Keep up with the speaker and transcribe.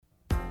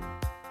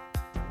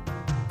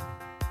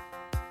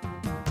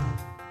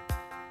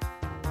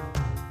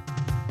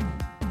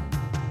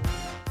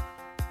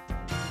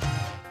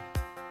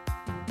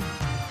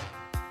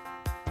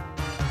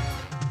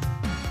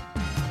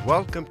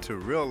Welcome to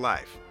Real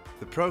Life,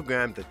 the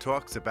program that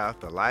talks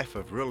about the life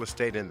of real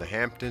estate in the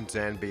Hamptons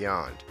and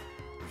beyond.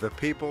 The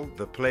people,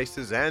 the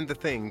places, and the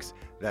things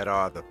that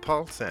are the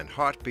pulse and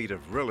heartbeat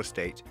of real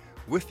estate,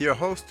 with your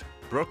host,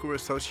 broker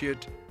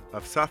associate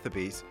of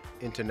Sotheby's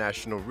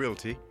International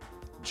Realty,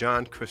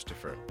 John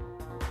Christopher.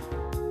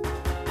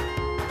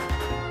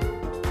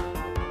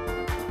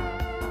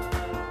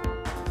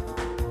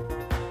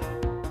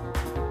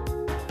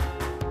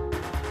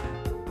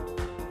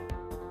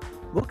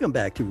 Welcome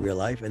back to Real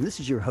Life, and this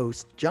is your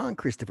host, John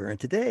Christopher. And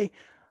today,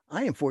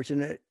 I am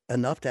fortunate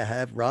enough to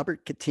have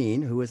Robert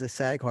Katine, who is a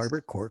Sag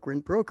Harbor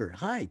Corcoran broker.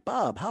 Hi,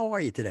 Bob. How are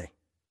you today?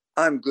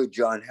 I'm good,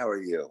 John. How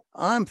are you?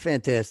 I'm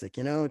fantastic.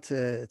 You know, it's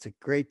a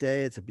great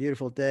day. It's a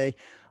beautiful day,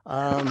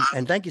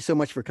 and thank you so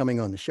much for coming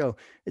on the show.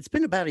 It's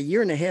been about a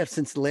year and a half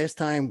since the last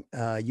time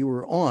you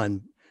were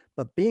on.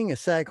 But being a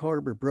Sag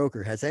Harbor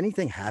broker, has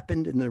anything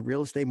happened in the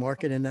real estate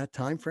market in that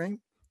time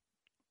frame?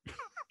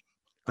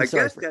 I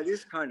guess that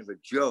is kind of a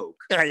joke.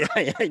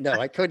 I know.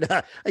 I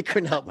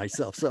couldn't help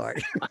myself.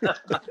 Sorry.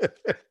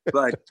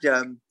 But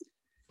John,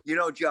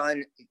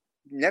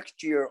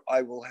 next year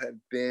I will have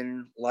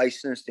been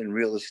licensed in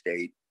real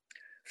estate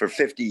for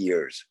 50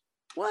 years.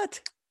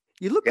 What?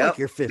 You look like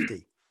you're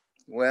 50.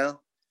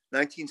 Well,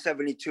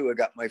 1972, I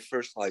got my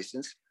first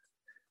license.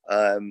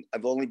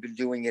 I've only been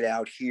doing it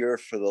out here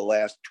for the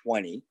last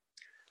 20,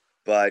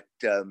 but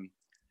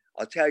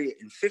I'll tell you,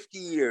 in 50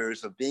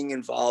 years of being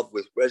involved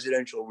with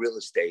residential real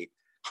estate,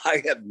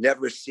 I have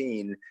never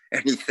seen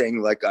anything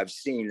like I've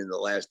seen in the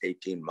last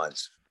 18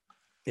 months.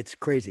 It's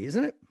crazy,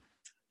 isn't it?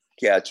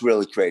 Yeah, it's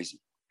really crazy.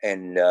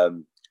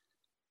 And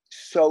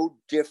so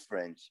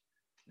different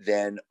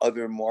than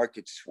other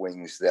market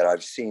swings that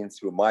I've seen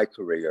through my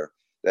career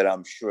that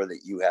I'm sure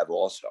that you have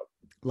also.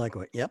 Like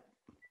what? Yep.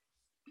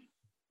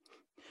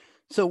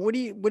 So what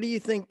do you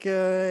think,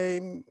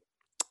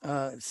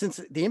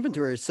 since the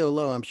inventory is so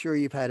low, I'm sure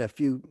you've had a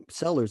few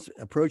sellers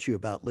approach you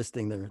about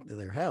listing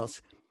their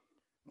house,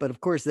 but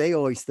of course they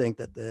always think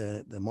that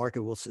the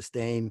market will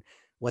sustain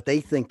what they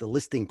think the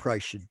listing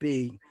price should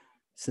be,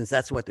 since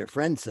that's what their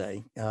friends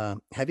say.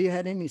 Have you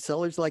had any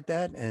sellers like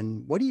that?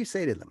 And what do you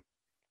say to them?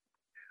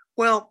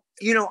 Well,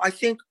 I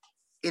think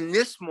in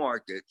this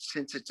market,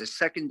 since it's a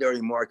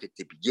secondary market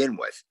to begin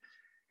with,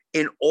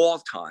 in all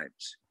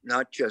times,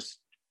 not just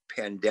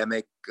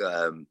pandemic,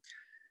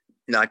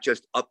 not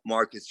just up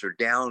markets or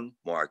down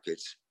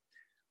markets,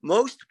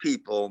 most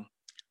people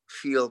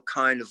feel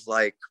kind of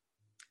like,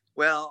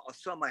 well, I'll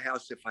sell my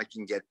house if I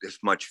can get this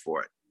much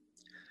for it.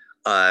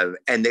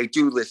 And they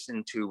do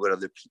listen to what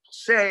other people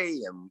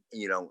say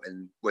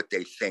and what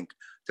they think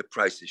the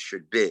prices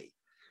should be.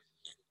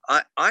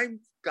 I've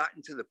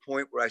gotten to the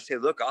point where I say,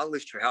 look, I'll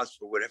list your house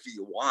for whatever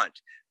you want,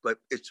 but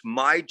it's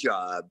my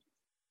job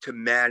to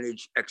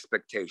manage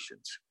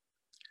expectations.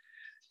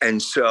 And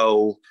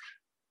so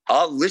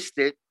I'll list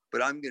it,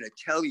 but I'm going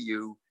to tell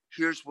you,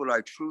 here's what I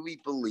truly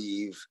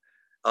believe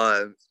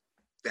the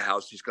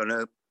house is going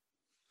to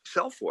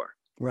sell for.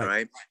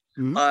 Right.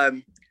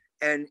 Mm-hmm.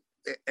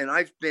 And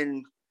I've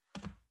been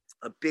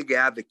a big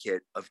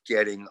advocate of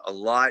getting a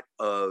lot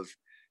of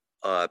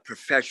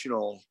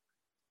professional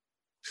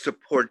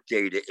support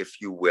data, if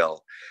you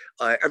will.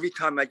 Every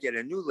time I get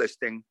a new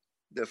listing,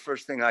 the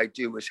first thing I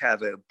do is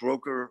have a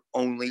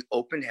broker-only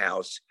open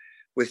house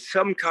with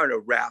some kind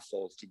of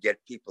raffle to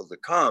get people to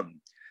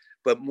come.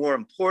 But more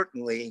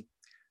importantly,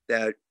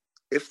 that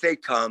if they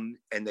come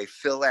and they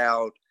fill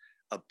out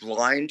a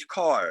blind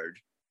card,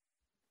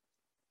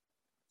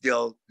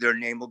 their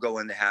name will go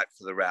in the hat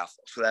for the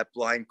raffle. So that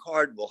blind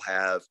card will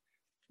have,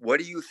 what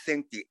do you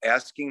think the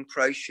asking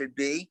price should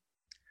be?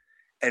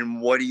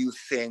 And what do you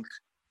think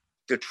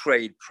the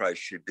trade price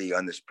should be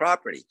on this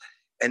property?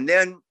 And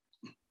then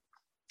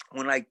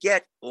when I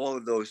get all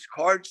of those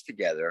cards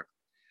together,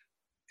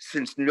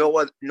 since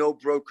no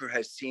broker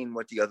has seen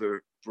what the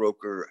other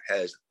broker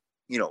has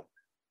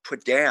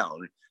put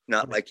down,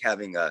 not like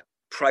having a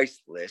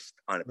price list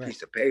on a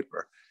piece of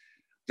paper,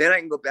 then I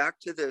can go back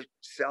to the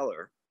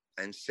seller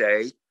and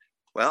say,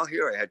 well,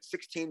 here I had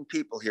 16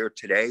 people here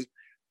today.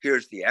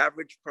 Here's the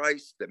average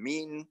price, the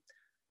mean,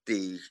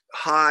 the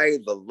high,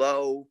 the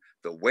low,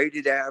 the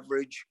weighted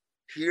average.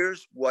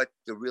 Here's what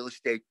the real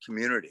estate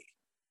community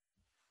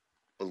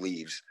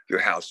believes your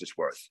house is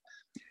worth.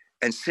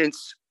 And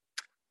since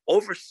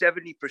over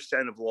 70%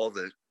 of all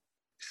the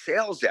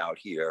sales out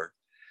here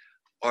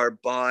are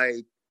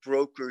by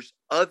brokers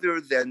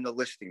other than the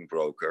listing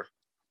broker,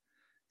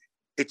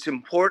 it's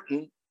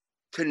important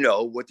to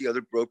know what the other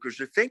brokers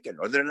are thinking,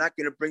 or they're not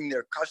going to bring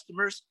their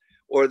customers,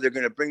 or they're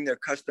going to bring their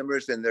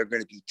customers and they're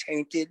going to be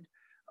tainted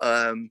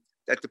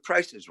that the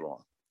price is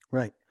wrong.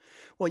 Right.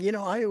 Well,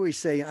 I always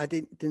say, I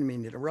didn't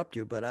mean to interrupt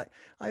you, but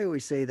I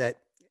always say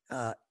that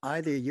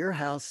either your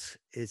house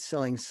is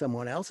selling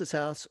someone else's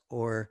house,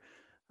 or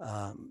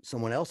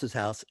someone else's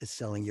house is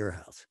selling your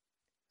house.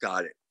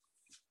 Got it.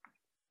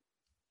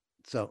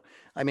 So,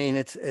 I mean,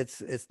 it's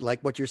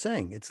like what you're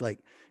saying. It's like,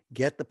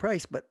 get the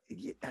price, but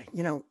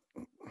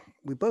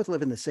we both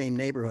live in the same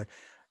neighborhood,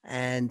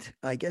 and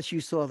I guess you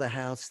saw the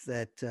house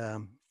that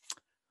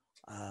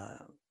uh,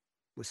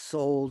 was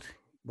sold,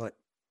 but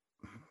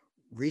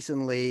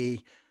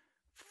recently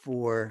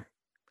for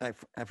I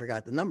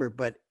forgot the number,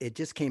 but it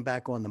just came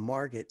back on the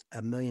market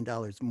 $1 million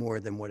more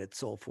than what it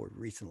sold for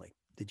recently.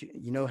 Did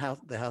you know how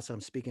the house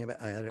I'm speaking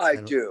about? I I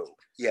don't do,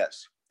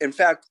 yes. In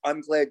fact,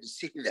 I'm glad to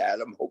see that.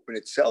 I'm hoping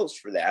it sells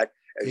for that,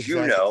 as you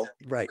exactly know,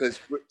 right. because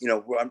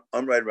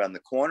I'm right around the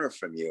corner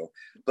from you.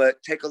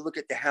 But take a look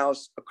at the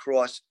house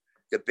across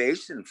the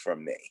basin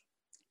from me.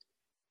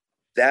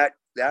 That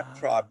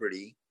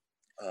property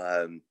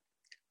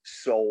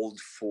sold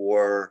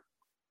for,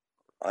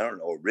 I don't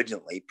know,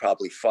 originally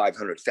probably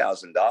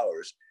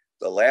 $500,000.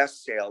 The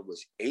last sale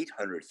was $8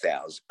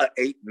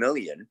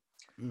 million.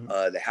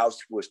 The house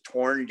was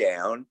torn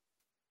down.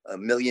 $1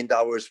 million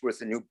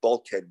worth of new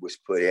bulkhead was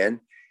put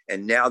in,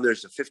 and now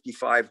there's a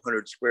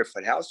 5,500 square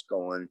foot house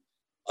going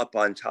up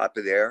on top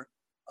of there.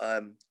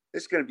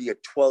 It's going to be a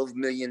 $12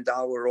 million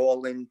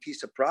all-in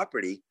piece of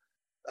property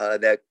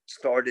that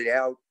started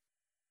out,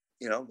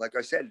 like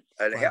I said,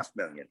 at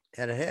 $500,000.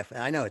 At a half.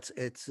 I know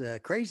it's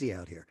crazy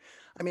out here.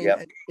 I mean,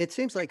 Yep. it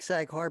seems like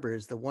Sag Harbor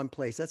is the one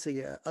place. That's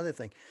the other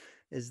thing,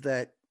 is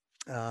that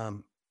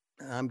I'm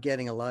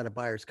getting a lot of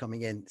buyers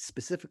coming in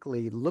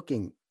specifically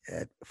looking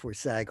for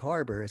Sag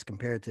Harbor as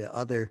compared to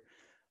other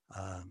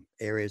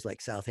areas like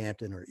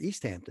Southampton or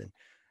East Hampton.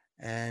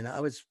 And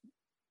I was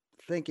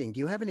thinking, do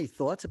you have any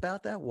thoughts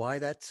about that? Why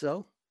that's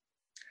so?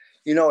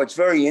 It's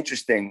very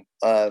interesting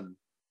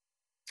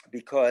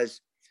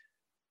because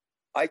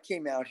I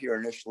came out here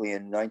initially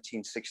in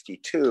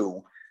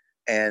 1962,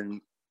 and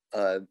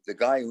the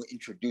guy who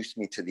introduced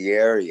me to the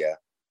area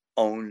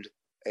owned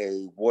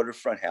a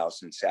waterfront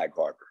house in Sag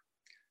Harbor.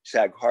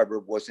 Sag Harbor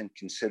wasn't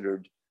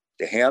considered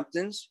the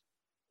Hamptons.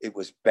 It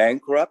was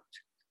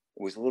bankrupt.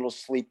 It was a little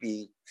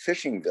sleepy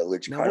fishing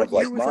village, Now, kind what of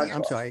year like was that?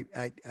 Montauk.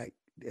 I'm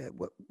sorry.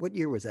 What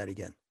year was that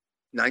again?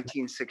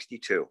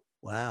 1962.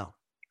 Wow.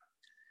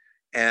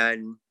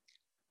 And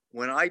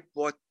when I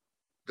bought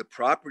the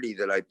property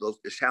that I built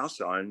this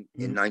house on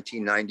in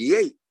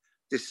 1998,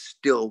 this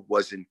still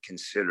wasn't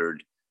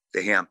considered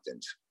the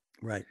Hamptons.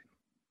 Right.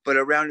 But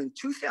around in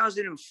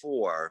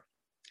 2004,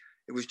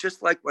 it was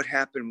just like what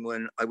happened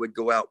when I would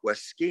go out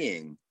west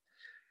skiing.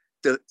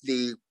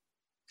 The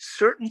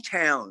certain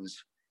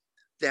towns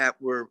that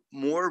were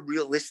more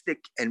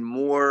realistic and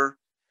more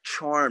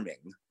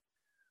charming,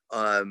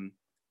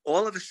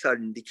 all of a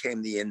sudden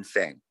became the in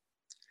thing.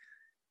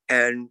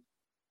 And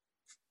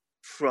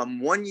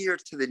from one year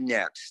to the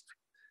next,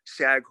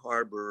 Sag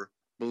Harbor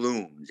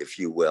bloomed, if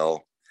you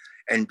will,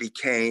 and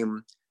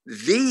became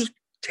the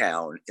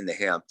town in the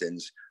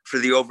Hamptons for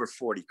the over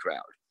 40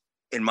 crowd,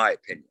 in my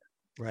opinion.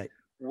 Right.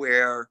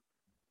 Where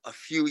a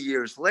few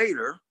years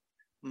later,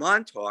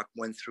 Montauk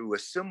went through a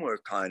similar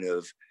kind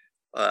of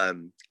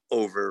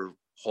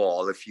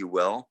overhaul, if you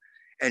will,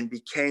 and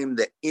became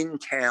the in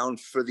town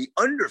for the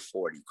under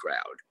 40 crowd.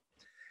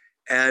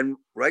 And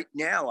right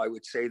now, I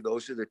would say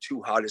those are the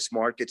two hottest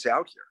markets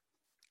out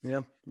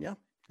here. Yeah,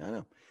 I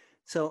know.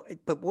 So,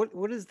 but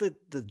what is the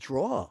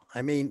draw?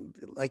 I mean,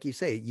 like you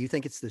say, you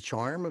think it's the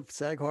charm of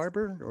Sag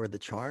Harbor or the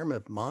charm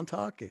of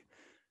Montauk?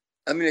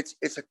 I mean,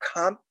 it's a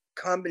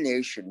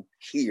combination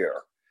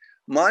here.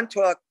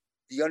 Montauk,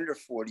 the under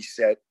 40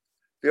 set,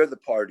 they're the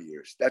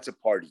partiers. That's a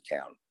party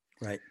town.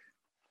 Right.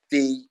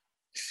 The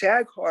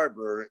Sag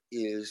Harbor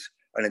is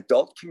an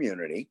adult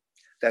community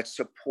that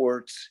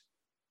supports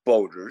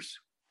boaters.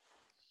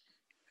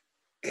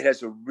 It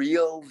has a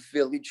real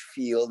village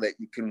feel that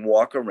you can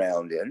walk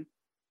around in.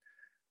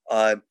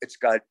 It's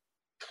got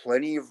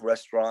plenty of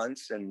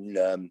restaurants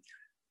and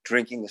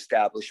drinking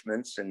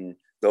establishments and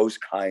those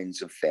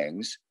kinds of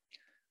things.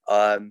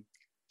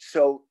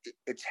 So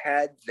it's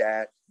had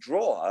that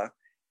draw.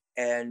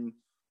 And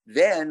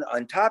then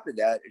on top of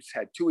that, it's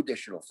had two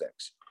additional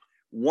things.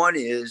 One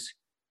is,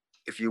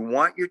 if you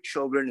want your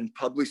children in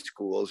public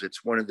schools,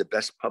 it's one of the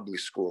best public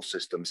school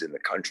systems in the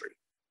country.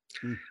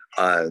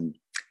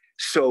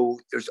 So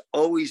there's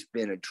always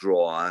been a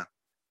draw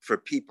for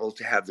people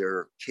to have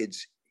their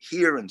kids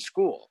here in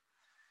school.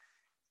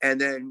 And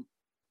then,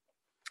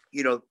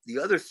 the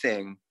other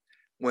thing,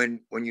 when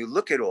you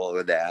look at all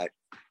of that,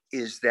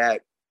 is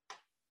that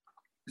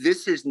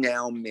this has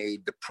now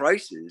made the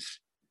prices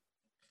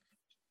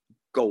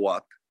go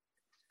up,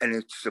 and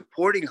it's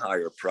supporting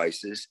higher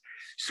prices.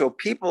 So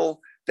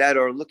people that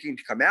are looking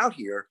to come out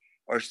here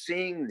are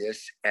seeing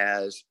this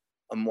as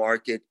a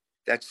market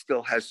that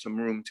still has some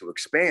room to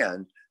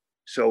expand.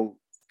 So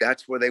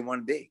that's where they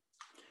want to be.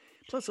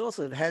 Plus,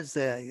 also it has,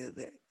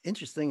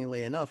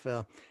 interestingly enough,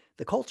 the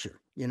culture.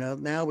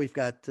 Now we've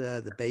got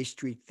the Bay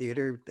Street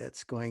Theater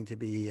that's going to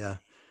be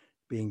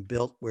being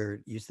built where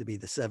it used to be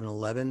the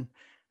 7-Eleven,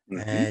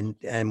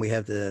 and we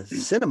have the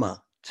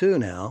cinema too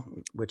now,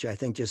 which I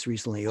think just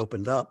recently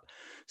opened up.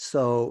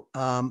 So,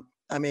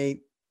 I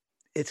mean,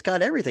 it's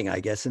got everything, I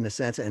guess, in a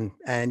sense,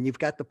 and you've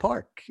got the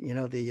park,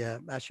 the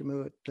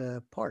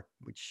Ashuapmushuck Park,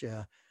 which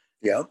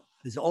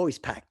is always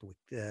packed with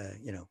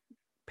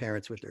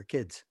parents with their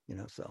kids,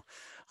 so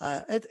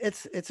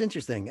it's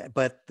interesting.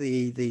 But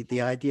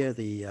the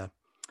idea,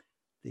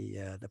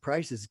 the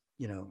prices,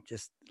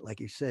 just like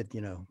you said,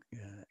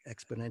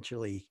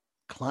 exponentially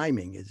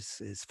climbing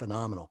is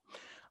phenomenal.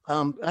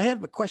 I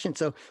have a question.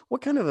 So,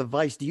 what kind of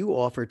advice do you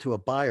offer to a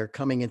buyer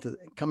coming into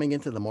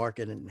the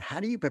market, and how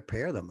do you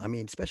prepare them? I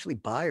mean, especially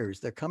buyers,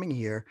 they're coming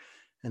here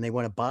and they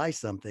want to buy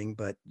something,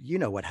 but you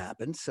know what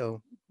happens.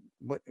 So,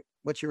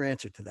 what's your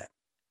answer to that?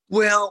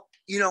 Well,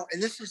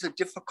 and this is a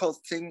difficult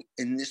thing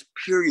in this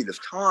period of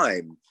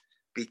time,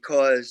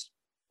 because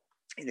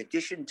in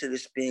addition to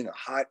this being a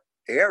hot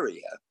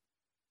area,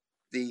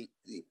 the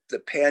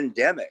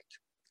pandemic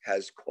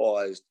has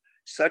caused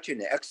such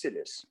an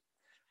exodus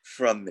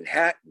from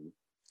Manhattan,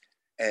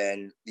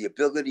 and the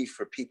ability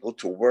for people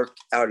to work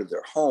out of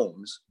their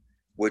homes,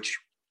 which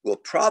will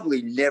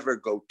probably never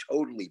go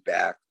totally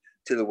back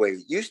to the way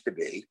it used to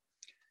be,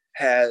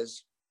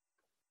 has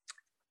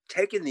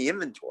taken the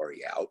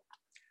inventory out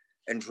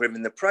and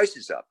driven the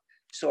prices up.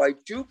 So I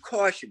do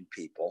caution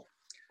people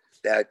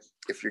that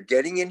if you're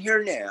getting in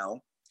here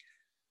now,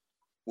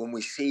 when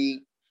we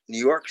see New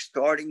York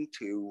starting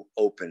to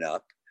open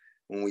up,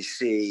 when we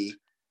see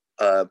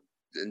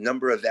the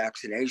number of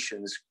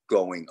vaccinations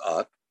going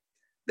up,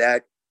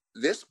 that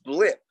this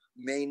blip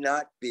may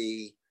not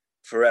be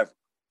forever.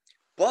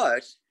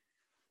 But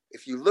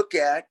if you look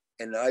at,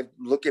 and I'm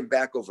looking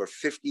back over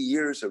 50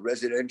 years of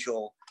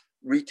residential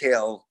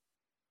retail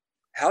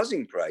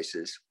housing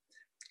prices,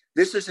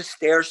 this is a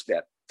stair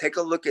step. Take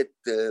a look at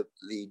the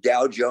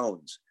Dow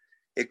Jones.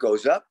 It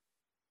goes up,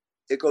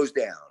 it goes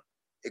down,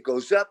 it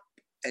goes up,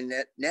 and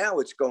now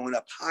it's going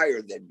up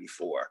higher than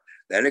before.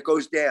 Then it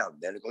goes down,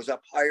 then it goes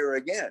up higher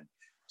again.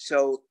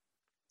 So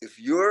if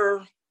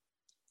you're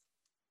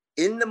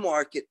in the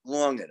market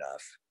long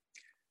enough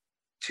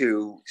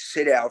to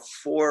sit out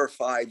 4 or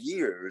 5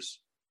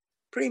 years,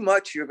 pretty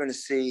much you're going to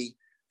see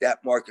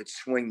that market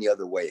swing the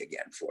other way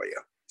again for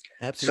you.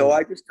 Absolutely. So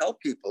I just tell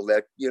people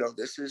that,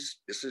 this is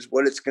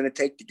what it's going to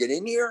take to get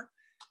in here.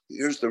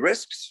 Here's the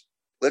risks.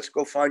 Let's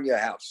go find you a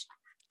house.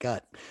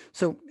 Got it.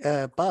 So,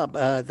 Bob,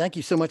 thank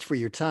you so much for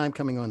your time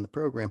coming on the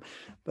program.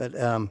 But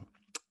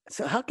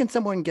so how can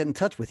someone get in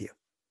touch with you?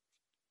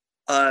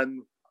 I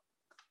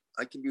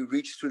can be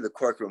reached through the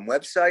Corcoran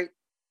website,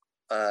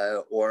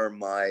 or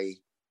my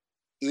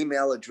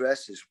email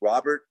address is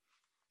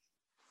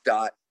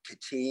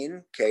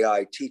robert.kittine,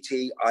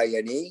 Kittine,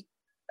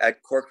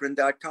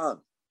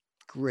 @corcoran.com.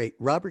 Great.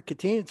 Robert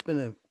Kittine, it's been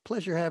a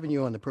pleasure having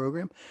you on the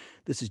program.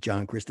 This is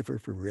John Christopher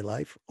for Real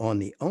Life on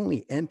the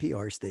only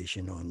NPR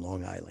station on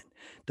Long Island,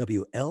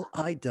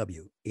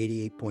 WLIW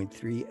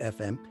 88.3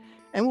 FM.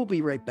 And we'll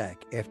be right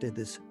back after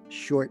this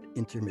short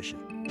intermission.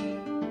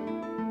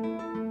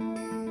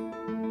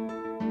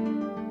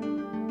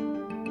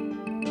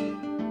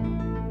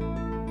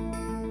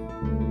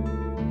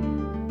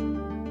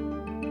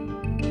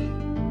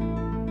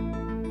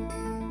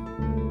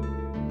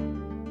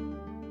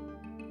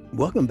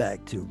 Welcome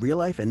back to Real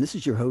Life, and this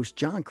is your host,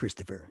 John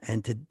Christopher.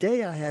 And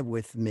today I have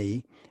with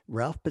me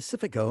Ralph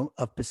Pacifico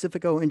of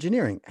Pacifico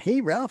Engineering.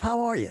 Hey, Ralph,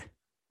 how are you?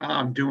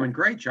 I'm doing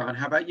great, John.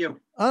 How about you?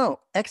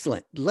 Oh,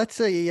 excellent. Let's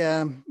say,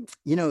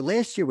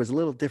 last year was a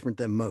little different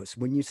than most,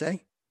 wouldn't you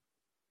say?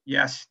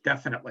 Yes,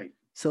 definitely.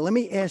 So let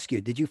me ask you,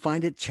 did you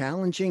find it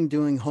challenging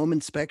doing home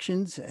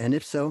inspections? And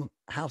if so,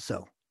 how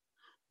so?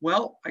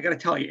 Well, I got to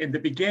tell you, in the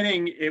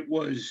beginning, it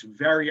was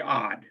very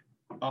odd.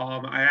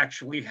 I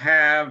actually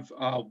have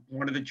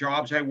one of the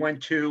jobs I went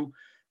to,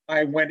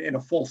 I went in a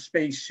full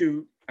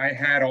spacesuit. I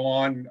had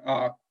on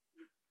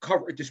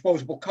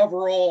disposable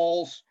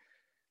coveralls,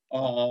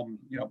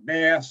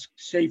 masks,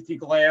 safety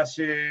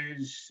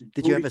glasses.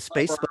 Did you have a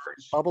space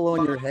bubble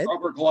on your head?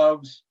 Rubber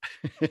gloves.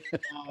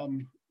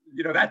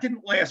 That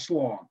didn't last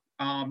long.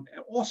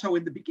 Also,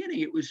 in the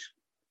beginning, it was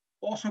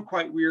also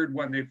quite weird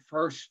when the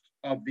first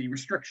of the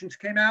restrictions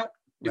came out.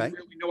 Didn't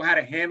really know how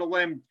to handle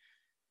them.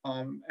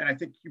 And I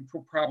think you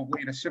were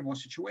probably in a similar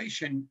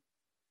situation.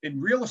 In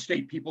real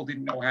estate, people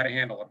didn't know how to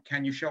handle them.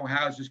 Can you show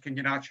houses? Can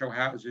you not show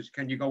houses?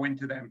 Can you go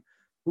into them?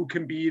 Who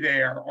can be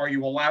there? Are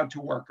you allowed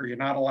to work? Are you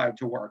not allowed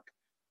to work?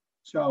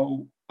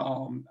 So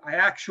I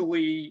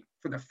actually,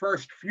 for the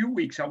first few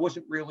weeks, I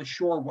wasn't really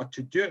sure what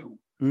to do.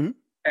 Mm-hmm.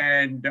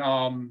 And,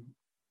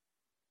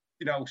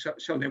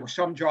 so there were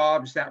some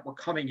jobs that were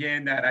coming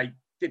in that I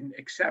didn't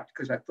accept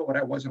because I thought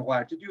I wasn't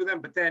allowed to do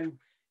them. But then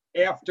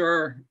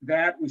after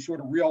that, we sort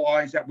of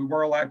realized that we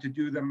were allowed to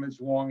do them as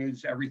long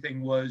as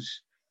everything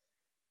was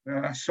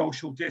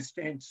social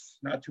distance,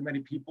 not too many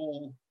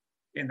people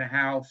in the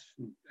house,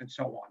 and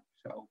so on.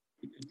 So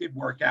it did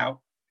work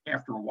out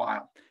after a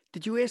while.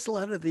 Did you ask a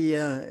lot of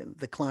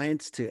the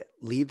clients to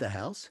leave the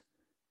house?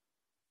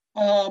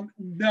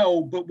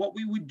 No, but what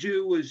we would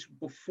do is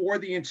before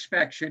the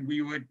inspection,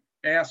 we would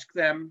ask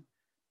them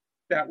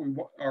that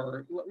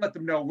or let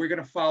them know we're going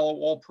to follow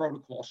all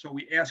protocols. So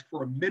we ask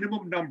for a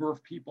minimum number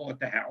of people at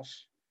the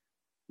house.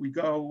 We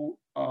go.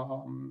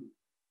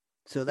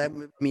 So that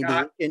would mean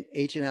the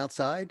agent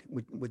outside?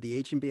 Would the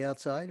agent be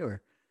outside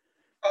or?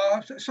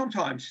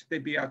 Sometimes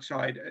they'd be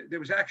outside.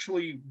 There was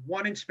actually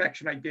one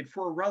inspection I did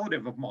for a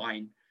relative of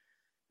mine.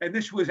 And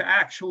this was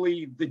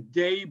actually the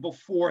day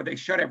before they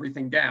shut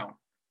everything down.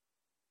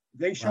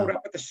 They showed Wow.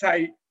 up at the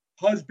site,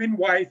 husband,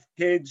 wife,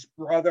 kids,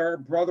 brother,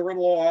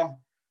 brother-in-law,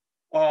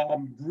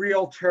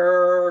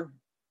 realtor.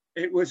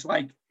 It was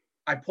like,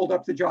 I pulled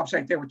up the job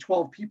site. There were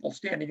 12 people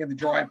standing in the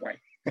driveway.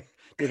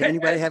 Did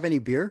anybody have any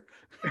beer?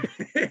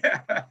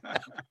 Yeah.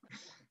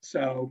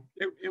 So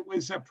it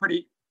was a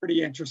pretty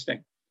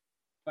interesting.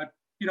 But,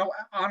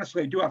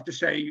 honestly, I do have to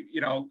say,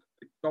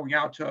 going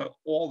out to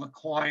all the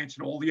clients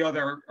and all the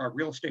other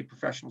real estate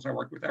professionals I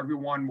worked with,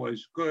 everyone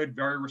was good,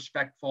 very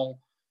respectful.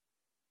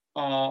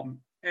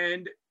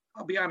 And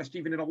I'll be honest,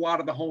 even in a lot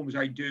of the homes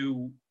I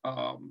do,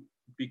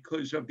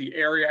 because of the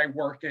area I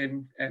work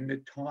in and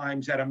the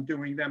times that I'm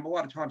doing them, a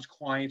lot of times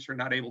clients are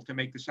not able to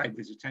make the site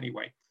visits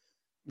anyway.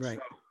 Right,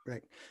 So,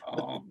 right.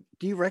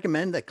 Do you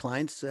recommend that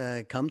clients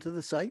come to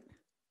the site?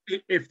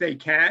 If they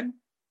can,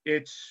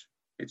 it's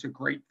a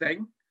great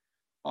thing.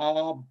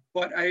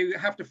 But I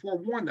have to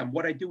forewarn them.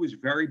 What I do is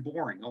very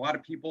boring. A lot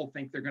of people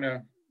think they're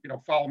gonna,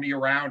 follow me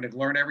around and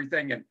learn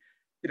everything. And,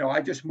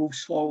 I just move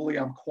slowly.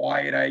 I'm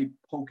quiet. I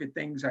poke at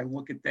things. I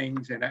look at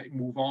things, and I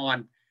move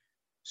on.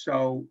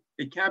 So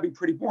it can be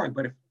pretty boring.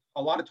 But if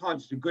a lot of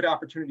times it's a good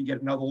opportunity to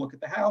get another look at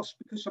the house,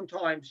 because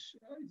sometimes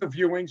the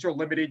viewings are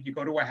limited. You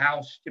go to a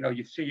house,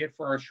 you see it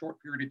for a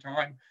short period of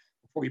time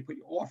before you put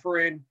your offer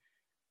in.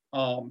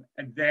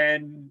 And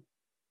then,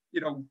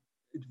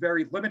 it's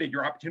very limited,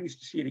 your opportunities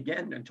to see it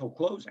again until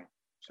closing.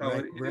 So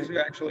Right, it is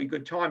actually a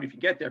good time if you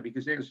get there,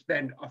 because there's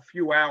then a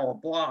few hour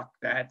block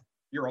that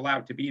you're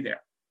allowed to be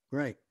there.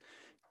 Right.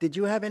 Did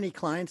you have any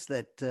clients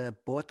that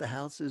bought the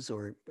houses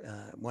or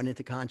went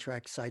into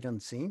contract sight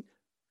unseen?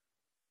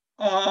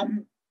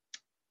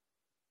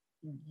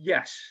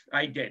 Yes,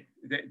 I did.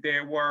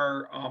 There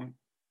were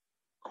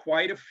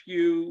quite a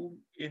few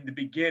in the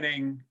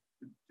beginning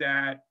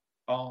that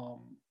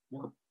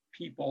were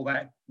people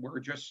that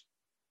were just,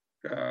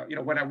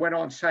 when I went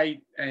on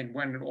site and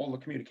when all the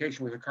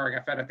communication was occurring,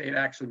 I found out they had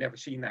actually never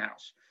seen the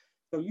house.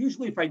 So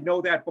usually if I know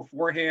that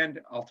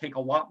beforehand, I'll take a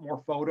lot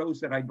more photos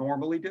than I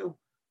normally do.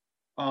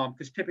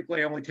 Because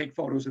typically I only take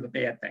photos of the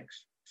bad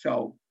things.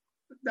 So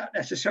not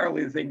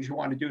necessarily the things you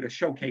want to do to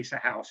showcase a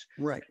house.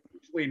 Right.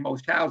 Usually in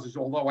most houses,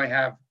 although I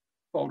have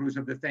photos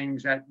of the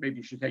things that maybe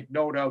you should take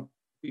note of,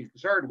 be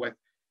concerned with,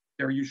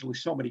 there are usually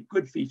so many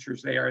good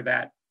features there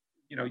that,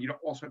 you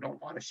also don't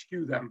want to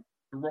skew them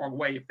the wrong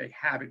way if they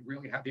haven't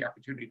really had the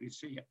opportunity to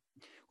see it.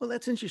 Well,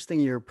 that's interesting,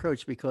 your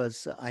approach,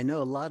 because I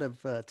know a lot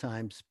of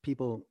times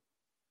people,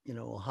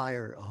 will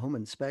hire a home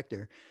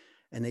inspector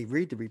and they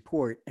read the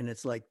report and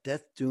it's like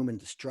death, doom, and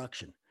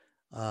destruction.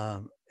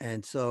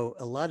 And so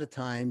a lot of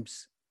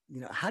times,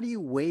 how do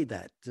you weigh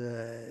that?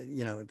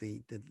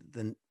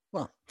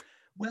 Well,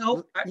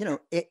 Well,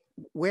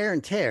 wear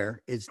and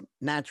tear is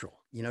natural.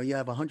 You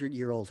have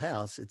 100-year-old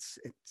house. It's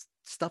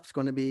stuff's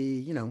going to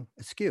be,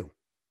 askew.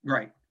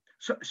 right.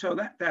 So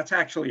that's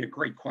actually a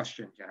great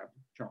question,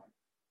 John.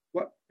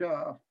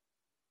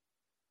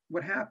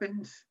 What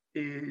happens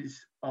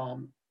is,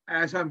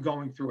 as I'm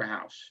going through a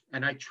house,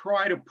 and I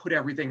try to put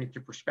everything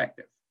into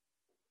perspective.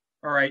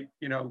 All right,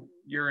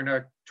 you're in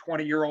a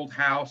 20-year-old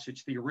house.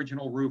 It's the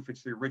original roof.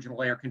 It's the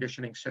original air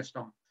conditioning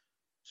system.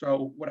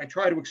 So what I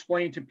try to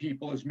explain to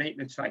people is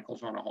maintenance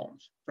cycles on a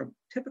homes. So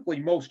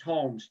typically most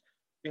homes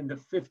in the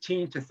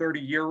 15 to 30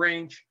 year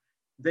range,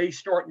 they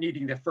start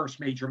needing their first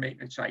major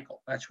maintenance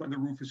cycle. That's when the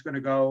roof is going to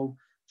go.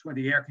 That's when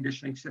the air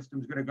conditioning system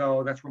is going to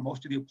go. That's where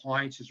most of the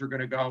appliances are going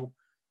to go.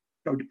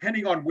 So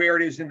depending on where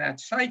it is in that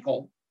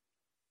cycle,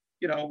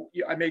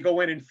 I may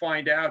go in and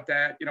find out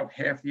that,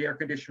 half the air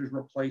conditioners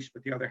were replaced,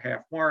 but the other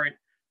half weren't.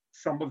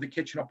 Some of the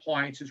kitchen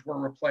appliances were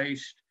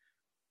replaced.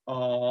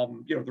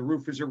 The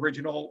roof is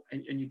original,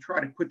 and you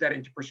try to put that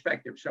into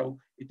perspective. So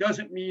it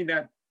doesn't mean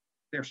that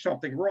there's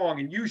something wrong.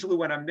 And usually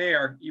when I'm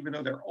there, even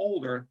though they're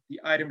older,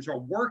 the items are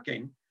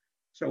working.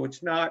 So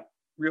it's not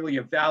really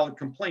a valid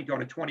complaint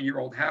on a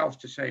 20-year-old house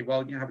to say,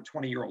 well, you have a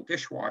 20-year-old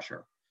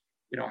dishwasher.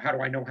 How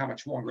do I know how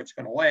much longer it's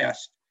going to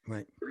last?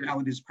 Right. The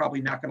reality is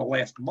probably not going to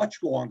last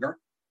much longer,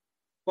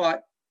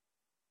 but,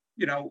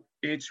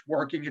 it's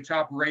working, it's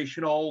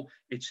operational,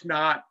 it's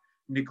not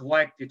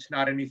neglect, it's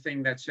not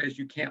anything that says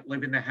you can't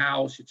live in the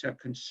house. It's a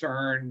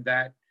concern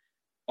that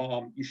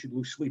you should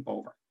lose sleep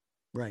over.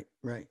 Right,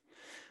 right.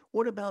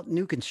 What about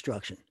new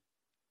construction?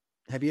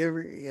 Have you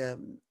ever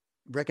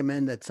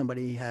recommend that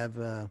somebody have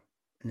an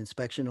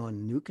inspection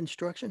on new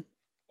construction?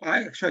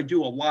 I actually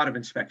do a lot of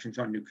inspections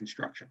on new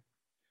construction.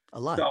 A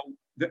lot. So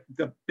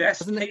the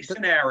best case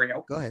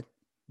scenario Go ahead.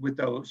 with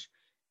those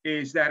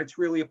is that it's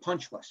really a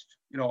punch list.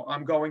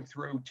 I'm going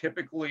through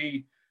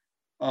typically,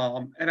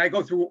 and I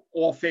go through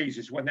all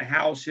phases when the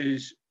house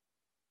is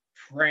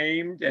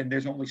framed and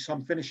there's only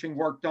some finishing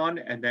work done,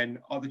 and then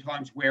other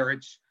times where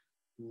it's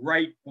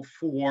right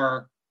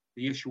before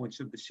the issuance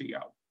of the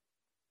CO.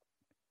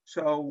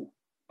 So,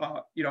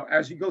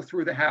 as you go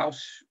through the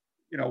house,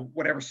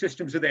 whatever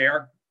systems are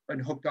there and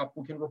hooked up,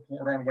 we can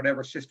report on.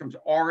 Whatever systems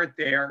aren't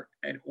there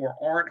or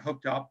aren't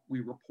hooked up,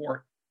 we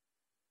report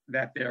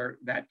that they're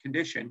that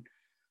condition.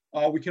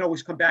 We can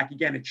always come back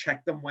again and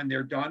check them when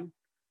they're done.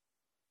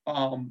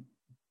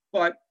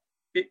 But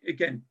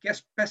again,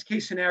 best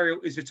case scenario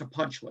is it's a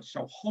punch list.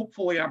 So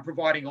hopefully I'm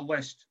providing a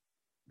list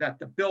that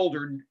the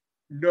builder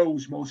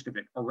knows most of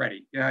it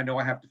already. Yeah, I know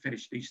I have to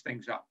finish these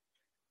things up.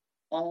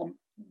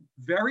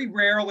 Very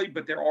rarely,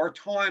 but there are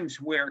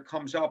times where it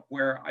comes up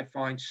where I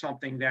find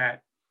something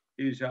that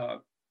is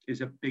a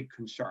big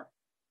concern.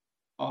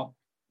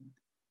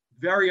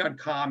 Very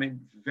uncommon,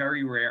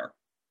 very rare.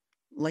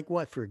 Like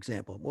what, for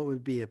example? What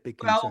would be a big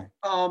concern?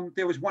 Well,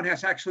 there was one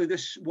house, actually,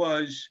 this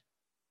was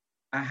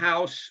a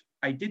house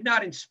I did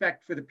not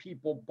inspect for the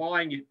people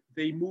buying it.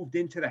 They moved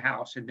into the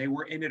house and they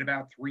were in it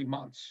about 3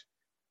 months.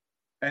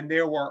 And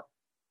there were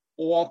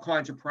all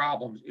kinds of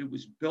problems. It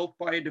was built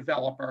by a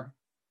developer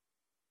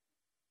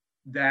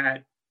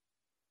that,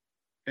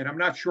 and I'm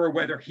not sure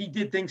whether he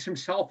did things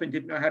himself and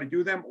didn't know how to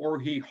do them, or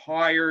he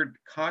hired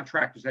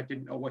contractors that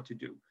didn't know what to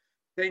do.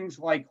 Things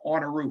like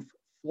on a roof,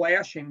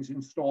 flashings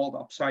installed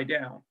upside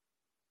down,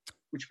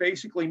 which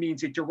basically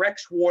means it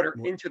directs water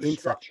into the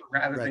structure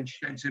rather than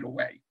sheds it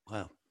away.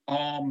 Wow.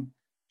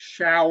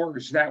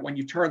 Showers that when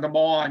you turn them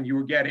on, you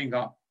were getting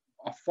a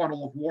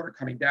funnel of water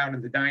coming down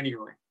in the dining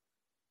room.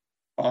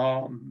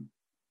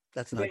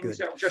 That's not good.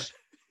 That were just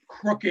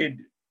crooked,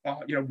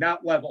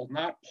 not level,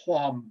 not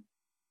plumb.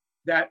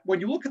 That when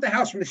you look at the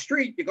house from the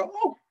street, you go,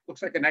 oh,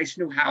 looks like a nice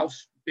new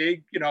house,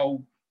 big, not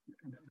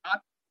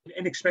an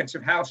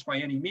inexpensive house by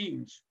any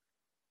means.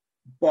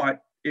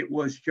 But it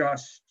was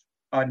just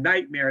a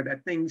nightmare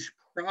that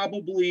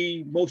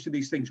most of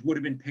these things would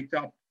have been picked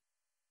up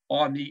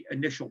on the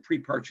initial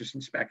pre-purchase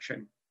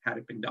inspection had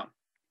it been done.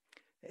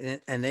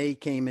 And they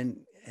came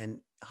in and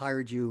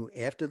hired you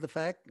after the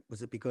fact?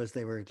 Was it because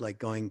they were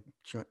like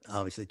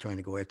obviously trying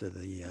to go after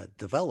the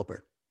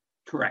developer?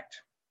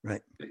 Correct.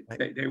 Right.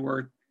 They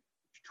were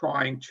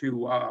trying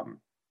to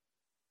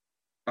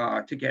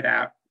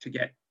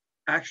get.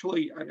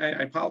 Actually,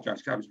 I apologize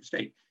because I was a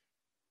mistake.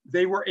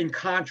 They were in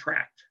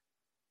contract.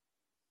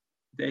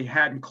 They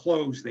hadn't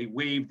closed. They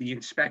waived the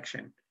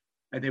inspection,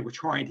 and they were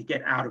trying to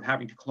get out of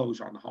having to close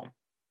on the home.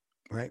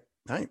 Right.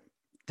 Right.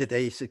 Did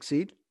they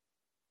succeed?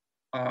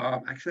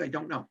 Actually, I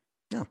don't know.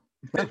 No.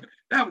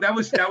 that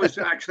was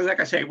actually, like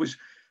I say,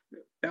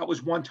 that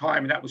was one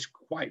time, and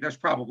that's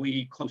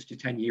probably close to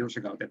 10 years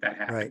ago that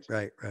happened.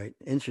 Right.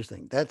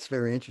 Interesting. That's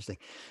very interesting.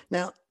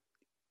 Now,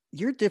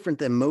 you're different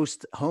than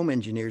most home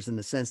engineers in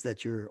the sense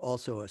that you're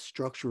also a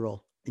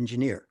structural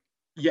engineer.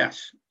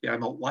 Yes. Yeah,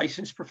 I'm a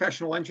licensed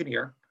professional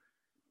engineer.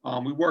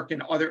 We work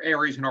in other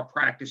areas in our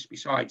practice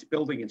besides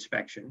building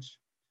inspections.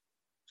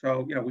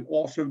 So, we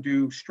also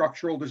do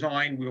structural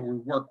design where we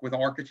work with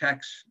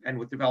architects and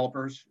with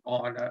developers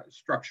on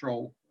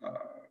structural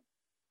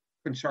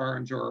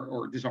concerns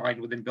or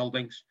design within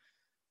buildings.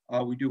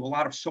 We do a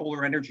lot of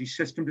solar energy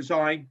system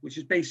design, which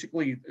is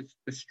basically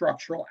the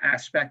structural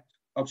aspect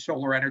of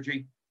solar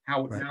energy,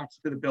 how it mounts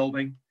to the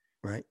building.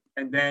 Right.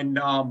 And then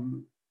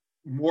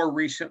more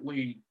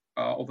recently,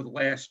 over the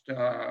last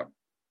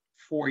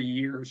 4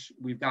 years,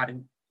 we've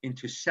gotten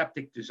into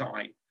septic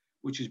design,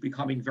 which is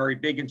becoming very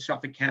big in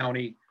Suffolk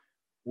County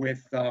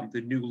with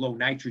the new low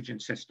nitrogen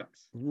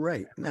systems.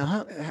 Right.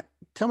 Now,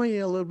 tell me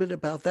a little bit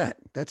about that.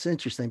 That's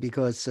interesting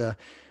because a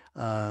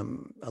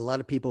lot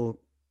of people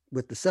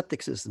with the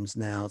septic systems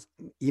now,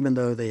 even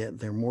though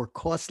they're more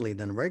costly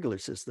than a regular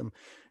system,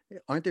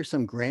 aren't there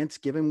some grants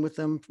given with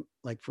them,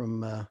 like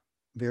from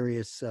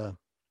various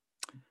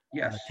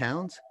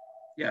towns?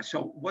 Yeah.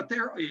 So what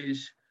there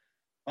is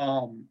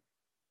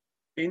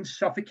in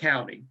Suffolk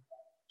County,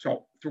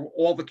 so through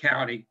all the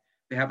county,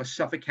 they have a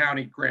Suffolk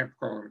County grant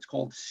program. It's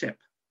called SIP,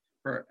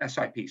 for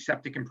SIP,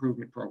 Septic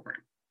Improvement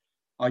Program.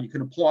 You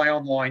can apply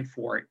online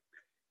for it.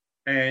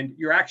 And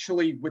you're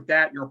actually, with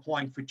that, you're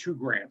applying for 2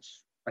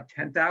 grants, a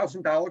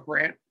 $10,000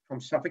 grant from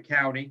Suffolk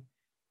County,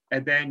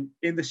 and then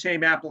in the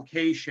same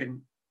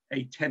application,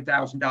 a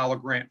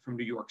 $10,000 grant from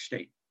New York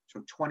State.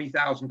 So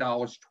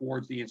 $20,000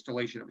 towards the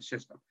installation of a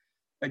system.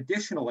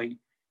 Additionally,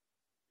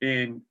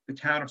 in the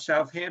town of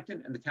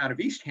Southampton and the town of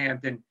East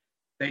Hampton,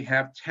 they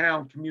have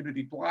town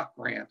community block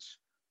grants,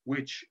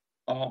 which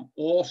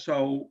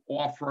also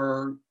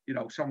offer,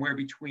 somewhere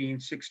between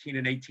 $16,000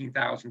 and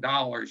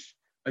 $18,000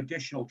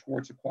 additional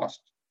towards the cost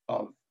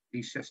of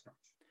these systems.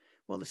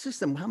 Well, the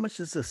system, how much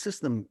does the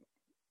system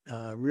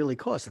really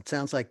cost? It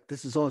sounds like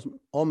this is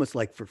almost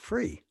like for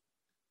free.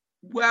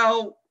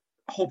 Well,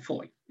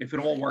 hopefully, if it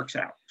all works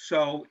out.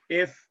 So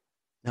if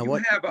now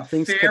you have a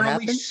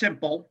fairly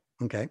simple,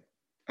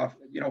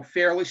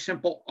 fairly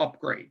simple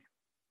upgrade,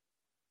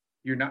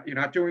 you're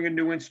not doing a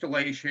new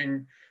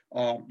installation,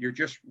 you're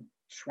just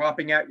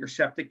swapping out your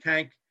septic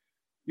tank,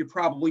 you're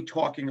probably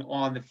talking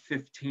on the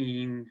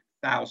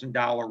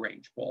 $15,000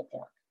 range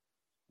ballpark.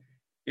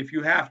 If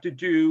you have to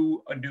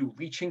do a new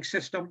leaching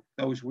system,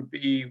 those would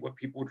be what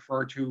people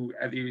refer to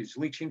as these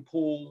leaching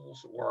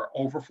pools or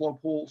overflow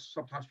pools.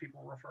 Sometimes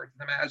people refer to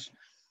them as,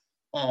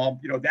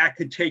 that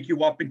could take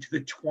you up into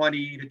the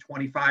 $20,000 to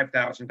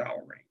 $25,000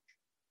 range.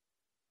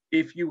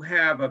 If you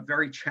have a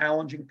very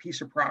challenging piece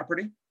of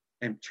property,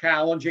 and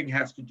challenging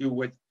has to do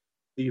with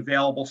the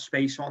available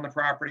space on the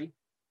property,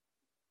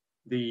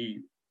 the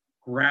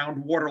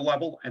groundwater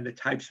level and the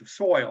types of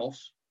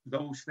soils,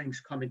 those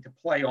things come into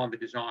play on the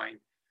design.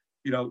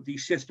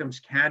 These systems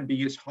can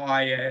be as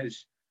high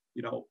as,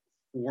 $40,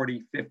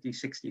 $50,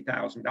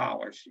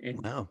 $60,000 in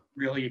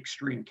really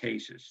extreme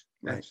cases.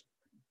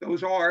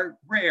 Those are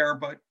rare,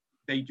 but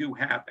they do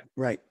happen.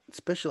 Right.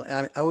 Especially,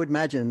 I would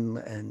imagine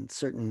in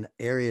certain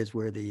areas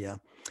where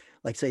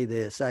like say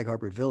the Sag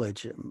Harbor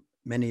Village,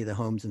 many of the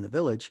homes in the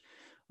village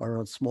are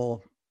on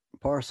small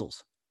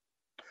parcels.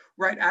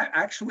 Right.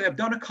 I've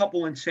done a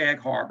couple in Sag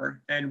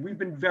Harbor, and we've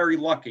been very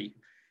lucky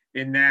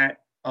in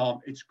that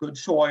it's good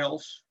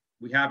soils.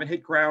 We haven't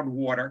hit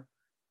groundwater,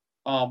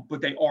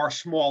 but they are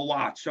small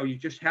lots. So you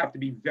just have to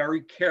be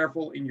very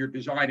careful in your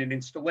design and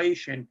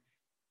installation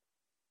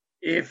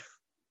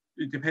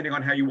depending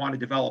on how you want to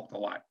develop the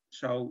lot.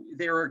 So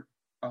there are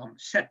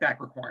setback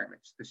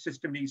requirements. The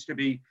system needs to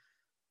be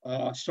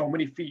so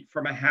many feet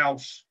from a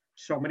house,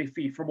 so many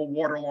feet from a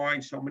water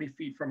line, so many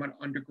feet from an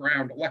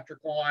underground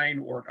electric line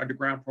or an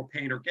underground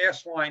propane or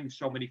gas line,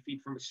 so many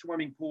feet from a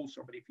swimming pool,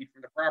 so many feet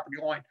from the property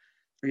line.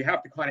 So you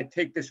have to kind of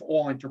take this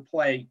all into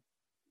play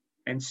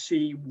and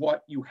see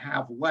what you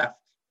have left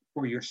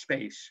for your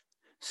space.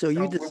 So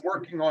we're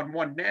working on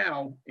one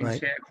now in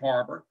Sag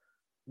Harbor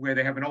where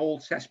they have an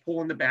old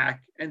cesspool in the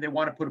back and they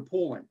want to put a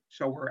pool in.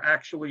 So we're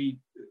actually,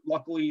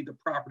 luckily the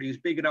property is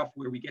big enough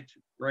where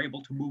we're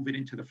able to move it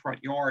into the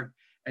front yard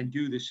and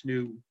do this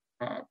new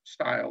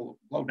style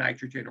low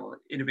nitrogen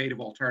or innovative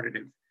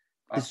alternative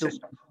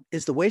system.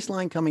 Is the waste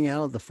line coming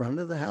out of the front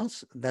of the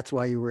house? That's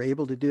why you were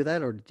able to do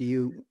that, or do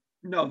you?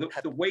 No,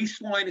 the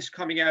waste line is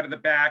coming out of the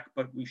back,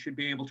 but we should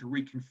be able to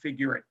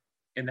reconfigure it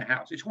in the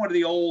house. It's one of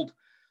the old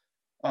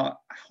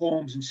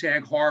homes in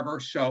Sag Harbor,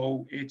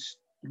 so it's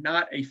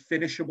not a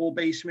finishable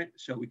basement,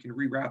 so we can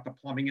reroute the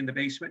plumbing in the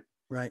basement.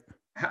 Right.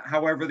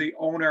 However, the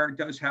owner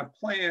does have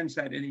plans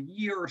that in a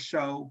year or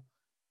so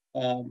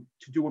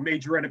to do a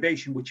major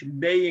renovation, which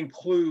may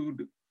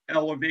include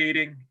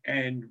elevating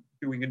and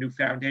doing a new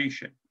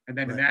foundation. And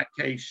then in that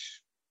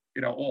case,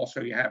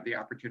 also you have the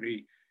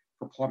opportunity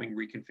for plumbing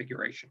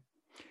reconfiguration.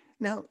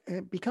 Now,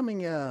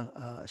 becoming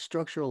a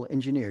structural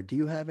engineer, do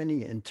you have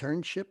any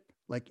internship,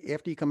 like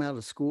after you come out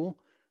of school?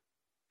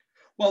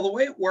 Well, the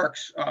way it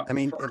works,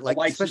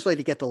 especially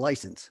to get the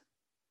license.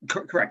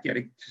 Correct. Yeah.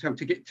 So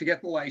to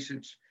get the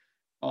license,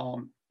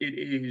 it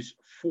is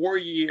 4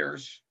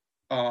 years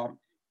in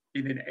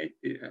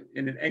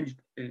an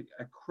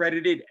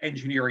accredited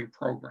engineering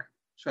program.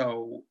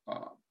 So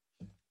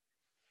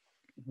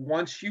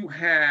once you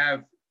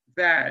have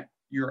that,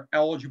 you're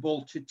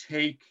eligible to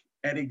take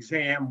an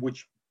exam,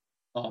 which,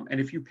 and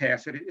if you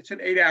pass it, it's an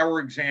 8-hour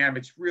exam.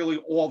 It's really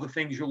all the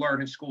things you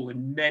learn in school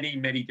in many,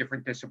 many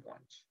different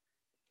disciplines.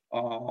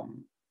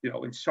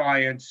 In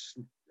science,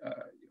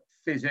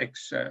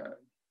 physics,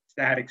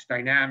 statics,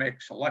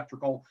 dynamics,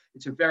 electrical.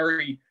 It's a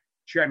very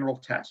general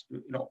test,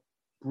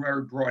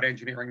 very broad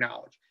engineering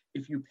knowledge.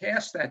 If you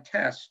pass that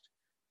test,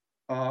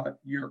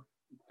 you're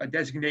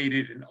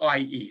designated an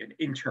IE, an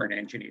intern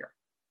engineer.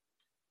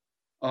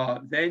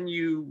 Then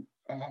you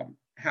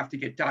have to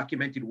get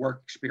documented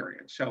work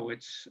experience. So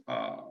it's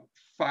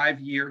 5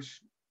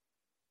 years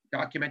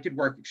documented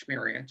work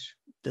experience.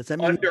 Does that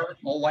mean under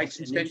a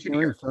licensed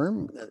engineer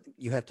firm?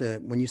 You have to,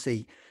 when you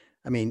say,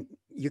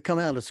 you come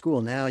out of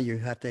school now, you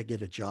have to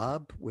get a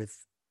job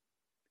with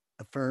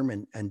a firm,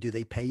 and do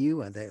they pay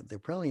you? They're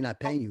probably not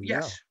paying you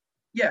well.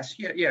 Yes,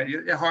 yeah.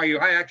 How are you?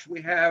 I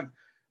actually have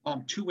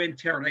 2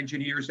 intern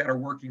engineers that are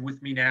working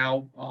with me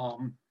now.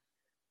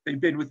 They've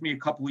been with me a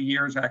couple of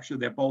years. Actually,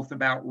 they're both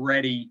about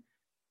ready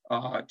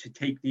to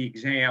take the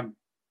exam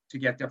to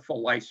get their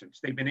full license.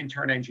 They've been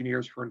intern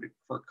engineers for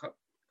a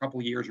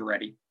couple of years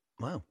already.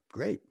 Wow,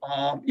 great.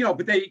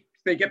 But they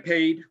get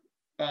paid.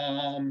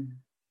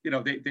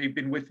 They've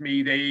been with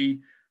me. They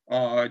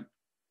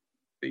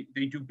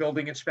do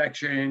building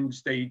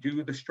inspections. They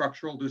do the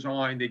structural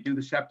design. They do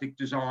the septic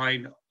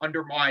design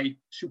under my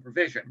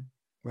supervision.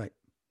 Right.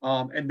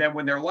 And then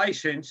when they're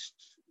licensed,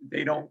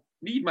 they don't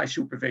need my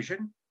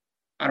supervision.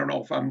 I don't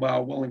know if I'm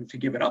willing to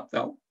give it up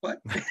though,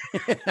 but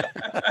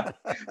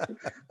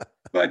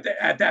but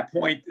at that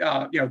point,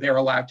 they're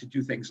allowed to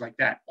do things like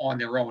that on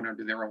their own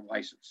under their own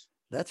license.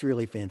 That's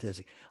really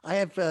fantastic. I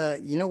have,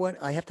 I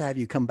have to have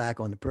you come back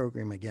on the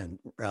program again,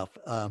 Ralph.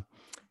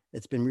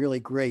 It's been really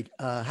great.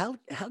 How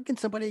can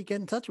somebody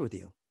get in touch with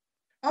you?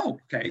 Oh,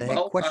 okay.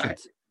 Well,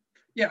 questions.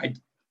 The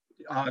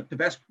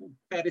best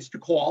bet is to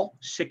call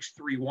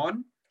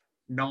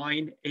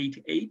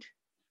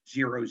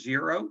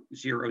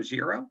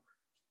 631-988-0000.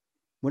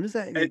 What is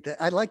that?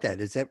 I like that.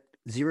 Is that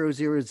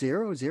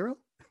 0000?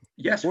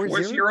 Yes,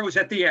 4 zeros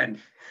at the end.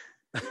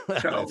 So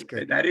that's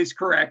great. That is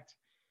correct.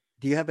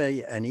 Do you have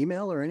an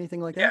email or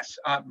anything like that? Yes.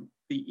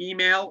 The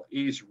email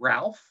is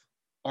Ralph,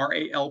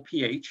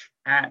 RALPH,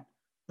 at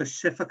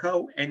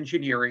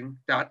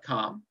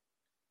pacificoengineering.com.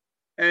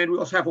 And we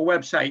also have a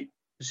website,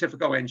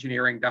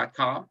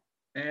 pacificoengineering.com.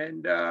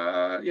 And,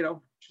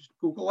 just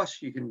Google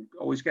us. You can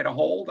always get a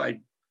hold.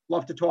 I'd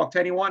love to talk to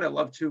anyone. I'd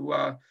love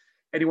to,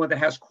 anyone that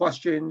has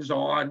questions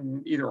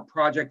on either a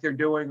project they're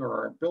doing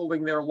or a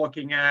building they're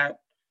looking at.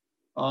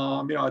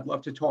 I'd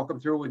love to talk them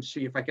through and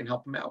see if I can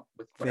help them out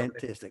with whatever.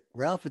 Fantastic.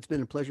 Ralph, it's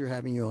been a pleasure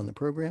having you on the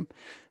program.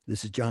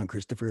 This is John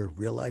Christopher,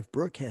 Real Life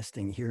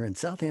Broadcasting here in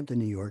Southampton,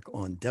 New York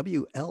on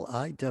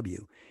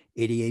WLIW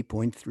 88.3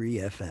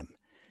 FM,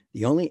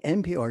 the only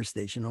NPR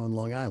station on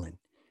Long Island.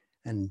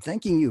 And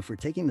thanking you for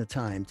taking the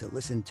time to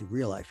listen to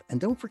Real Life. And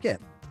don't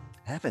forget,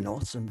 have an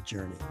awesome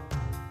journey.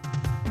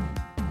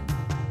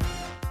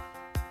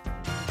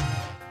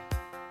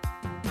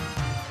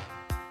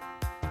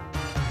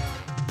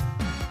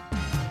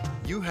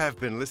 You have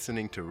been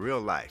listening to Real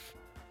Life,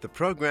 the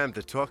program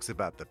that talks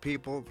about the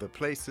people, the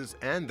places,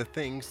 and the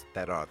things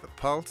that are the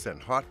pulse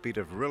and heartbeat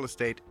of real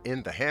estate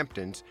in the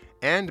Hamptons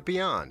and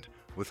beyond,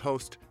 with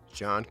host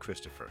John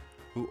Christopher,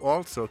 who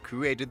also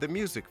created the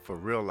music for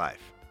Real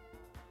Life.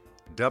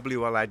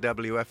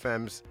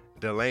 WLIW-FM's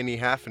Delaney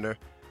Hafner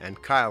and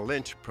Kyle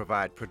Lynch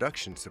provide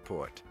production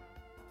support.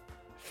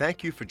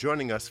 Thank you for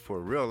joining us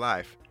for Real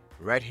Life,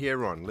 right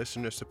here on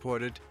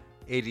listener-supported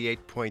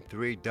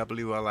 88.3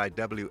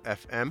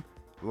 WLIW-FM,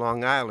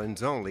 Long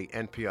Island's only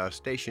NPR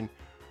station,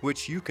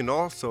 which you can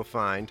also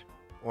find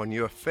on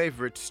your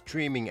favorite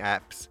streaming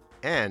apps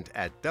and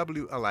at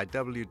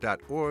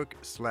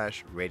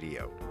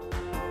WLIW.org/radio.